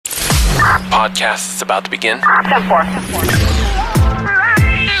Podcast is about to begin. 10-4.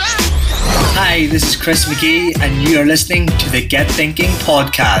 Hi, this is Chris McGee, and you are listening to the Get Thinking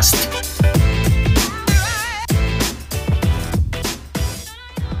Podcast.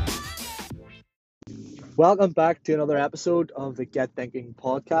 Welcome back to another episode of the Get Thinking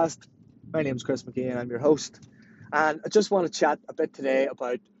Podcast. My name is Chris McGee and I'm your host. And I just want to chat a bit today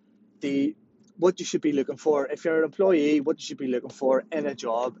about what you should be looking for. If you're an employee, what you should be looking for in a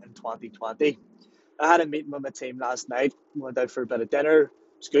job in 2020. I had a meeting with my team last night. We went out for a bit of dinner. It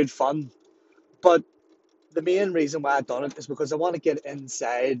was good fun. But the main reason why I've done it is because I want to get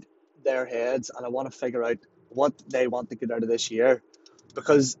inside their heads and I want to figure out what they want to get out of this year.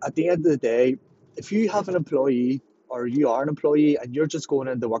 Because at the end of the day, if you have an employee or you are an employee and you're just going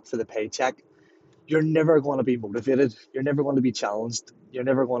in to work for the paycheck, you're never going to be motivated. You're never going to be challenged. You're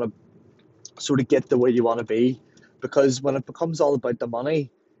never going to sort of get the way you want to be. Because when it becomes all about the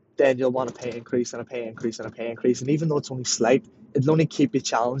money, then you'll want a pay increase and a pay increase and a pay increase. And even though it's only slight, it'll only keep you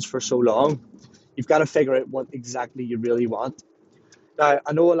challenged for so long. You've got to figure out what exactly you really want. Now,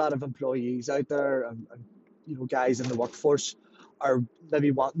 I know a lot of employees out there and guys in the workforce are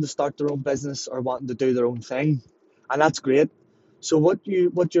maybe wanting to start their own business or wanting to do their own thing, and that's great. So what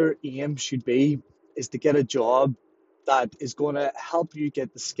your aim should be is to get a job that is going to help you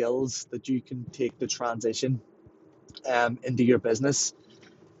get the skills that you can take the transition into your business.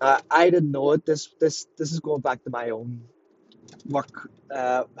 I didn't know it. This is going back to my own work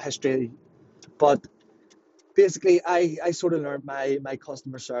history, but basically I sort of learned my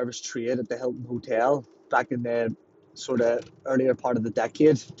customer service trade at the Hilton Hotel back in the sort of earlier part of the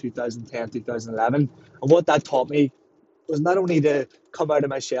decade, 2010, 2011. And what that taught me was not only to come out of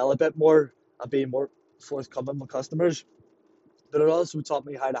my shell a bit more and be more forthcoming with customers, but it also taught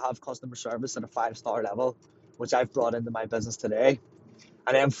me how to have customer service at a 5-star level, which I've brought into my business today.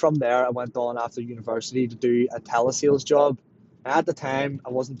 And then from there, I went on after university to do a telesales job. And at the time, I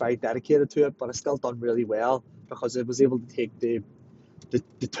wasn't very dedicated to it, but I still done really well because I was able to take the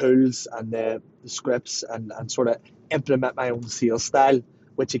tools and the scripts and sort of implement my own sales style,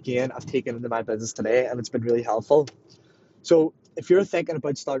 which again I've taken into my business today, and it's been really helpful. So if you're thinking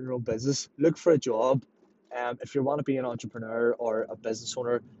about starting your own business, look for a job. If you want to be an entrepreneur or a business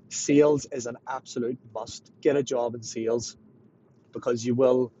owner, sales is an absolute must. Get a job in sales because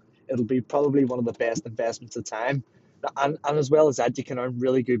it'll be probably one of the best investments of time. And as well as that, you can earn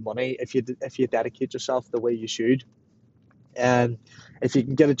really good money if you dedicate yourself the way you should. And if you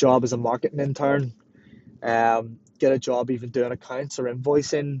can get a job as a marketing intern, get a job even doing accounts or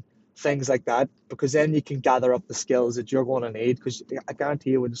invoicing, things like that, because then you can gather up the skills that you're going to need. Because I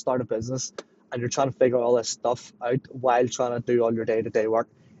guarantee you, when you start a business and you're trying to figure all this stuff out while trying to do all your day-to-day work,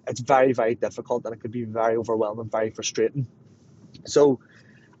 it's very, very difficult and it could be very overwhelming, very frustrating. So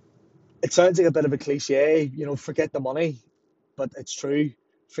it sounds like a bit of a cliche, forget the money, but it's true.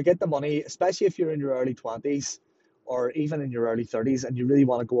 Forget the money, especially if you're in your early 20s or even in your early 30s and you really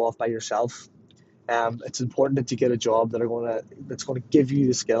want to go off by yourself. It's important that you get a job that's going to give you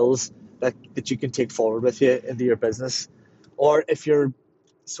the skills that you can take forward with you into your business. Or if you're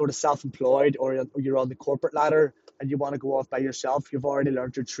sort of self-employed or you're on the corporate ladder and you want to go off by yourself, you've already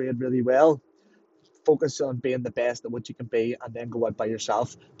learned your trade really well. Focus on being the best at what you can be and then go out by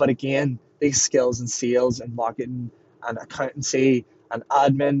yourself. But again, these skills in sales and marketing and accountancy and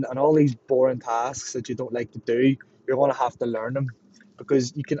admin and all these boring tasks that you don't like to do, you're going to have to learn them.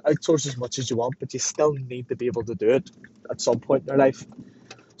 Because you can outsource as much as you want, but you still need to be able to do it at some point in their life.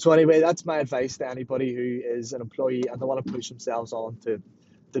 So anyway, that's my advice to anybody who is an employee and they want to push themselves on to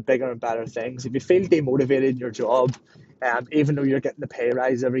the bigger and better things. If you feel demotivated in your job, even though you're getting the pay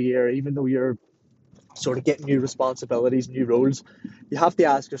rise every year, even though you're sort of getting new responsibilities, new roles, you have to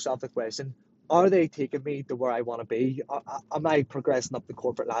ask yourself the question, are they taking me to where I want to be? Am I progressing up the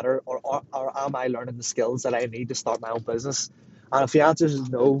corporate ladder or am I learning the skills that I need to start my own business? And if the answer is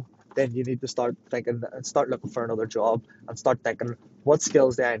no, then you need to start thinking and start looking for another job and start thinking, what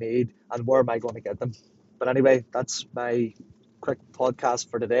skills do I need and where am I going to get them? But anyway, that's my quick podcast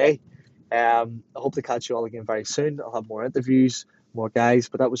for today. I hope to catch you all again very soon. I'll have more interviews, more guys,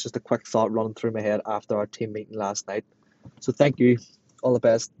 but that was just a quick thought running through my head after our team meeting last night. So thank you. All the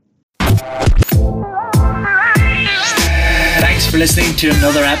best. Thanks for listening to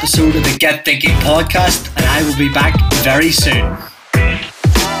another episode of the Get Thinking Podcast, and I will be back very soon.